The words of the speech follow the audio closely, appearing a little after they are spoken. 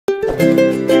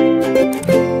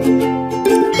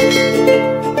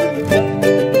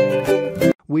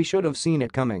We should have seen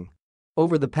it coming.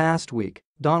 Over the past week,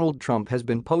 Donald Trump has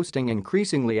been posting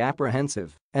increasingly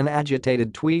apprehensive and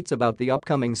agitated tweets about the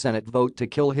upcoming Senate vote to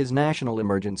kill his national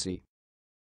emergency.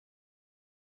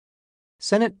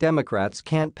 Senate Democrats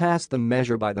can't pass the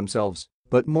measure by themselves,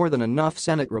 but more than enough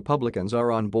Senate Republicans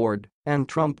are on board, and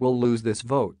Trump will lose this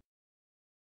vote.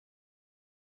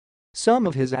 Some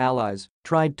of his allies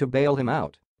tried to bail him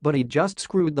out, but he just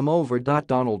screwed them over.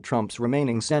 Donald Trump's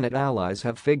remaining Senate allies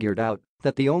have figured out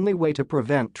that the only way to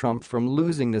prevent Trump from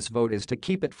losing this vote is to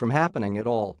keep it from happening at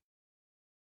all.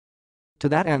 To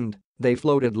that end, they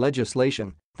floated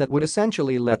legislation that would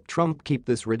essentially let Trump keep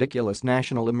this ridiculous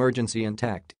national emergency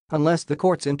intact unless the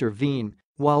courts intervene,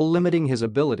 while limiting his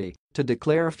ability to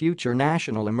declare future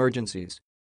national emergencies.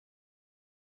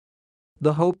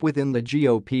 The hope within the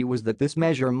GOP was that this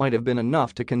measure might have been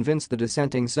enough to convince the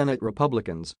dissenting Senate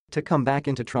Republicans to come back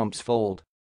into Trump's fold.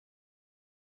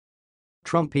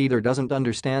 Trump either doesn't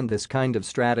understand this kind of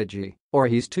strategy or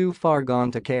he's too far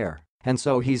gone to care, and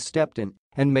so he's stepped in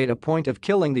and made a point of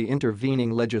killing the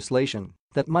intervening legislation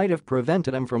that might have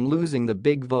prevented him from losing the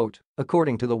big vote,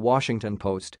 according to the Washington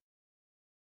Post.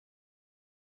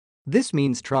 This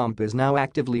means Trump is now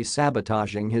actively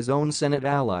sabotaging his own Senate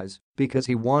allies because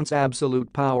he wants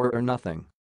absolute power or nothing.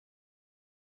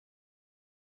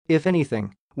 If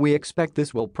anything, we expect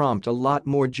this will prompt a lot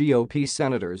more GOP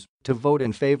senators to vote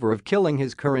in favor of killing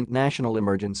his current national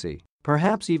emergency,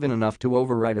 perhaps even enough to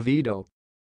override a veto.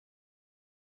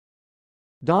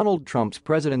 Donald Trump's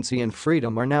presidency and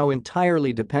freedom are now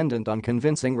entirely dependent on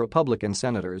convincing Republican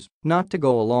senators not to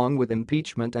go along with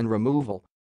impeachment and removal.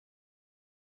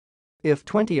 If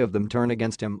 20 of them turn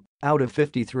against him, out of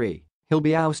 53, he'll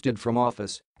be ousted from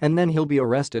office, and then he'll be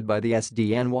arrested by the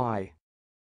SDNY.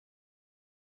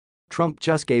 Trump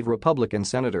just gave Republican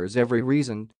senators every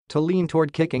reason to lean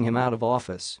toward kicking him out of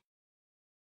office.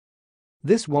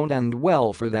 This won't end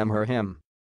well for them or him.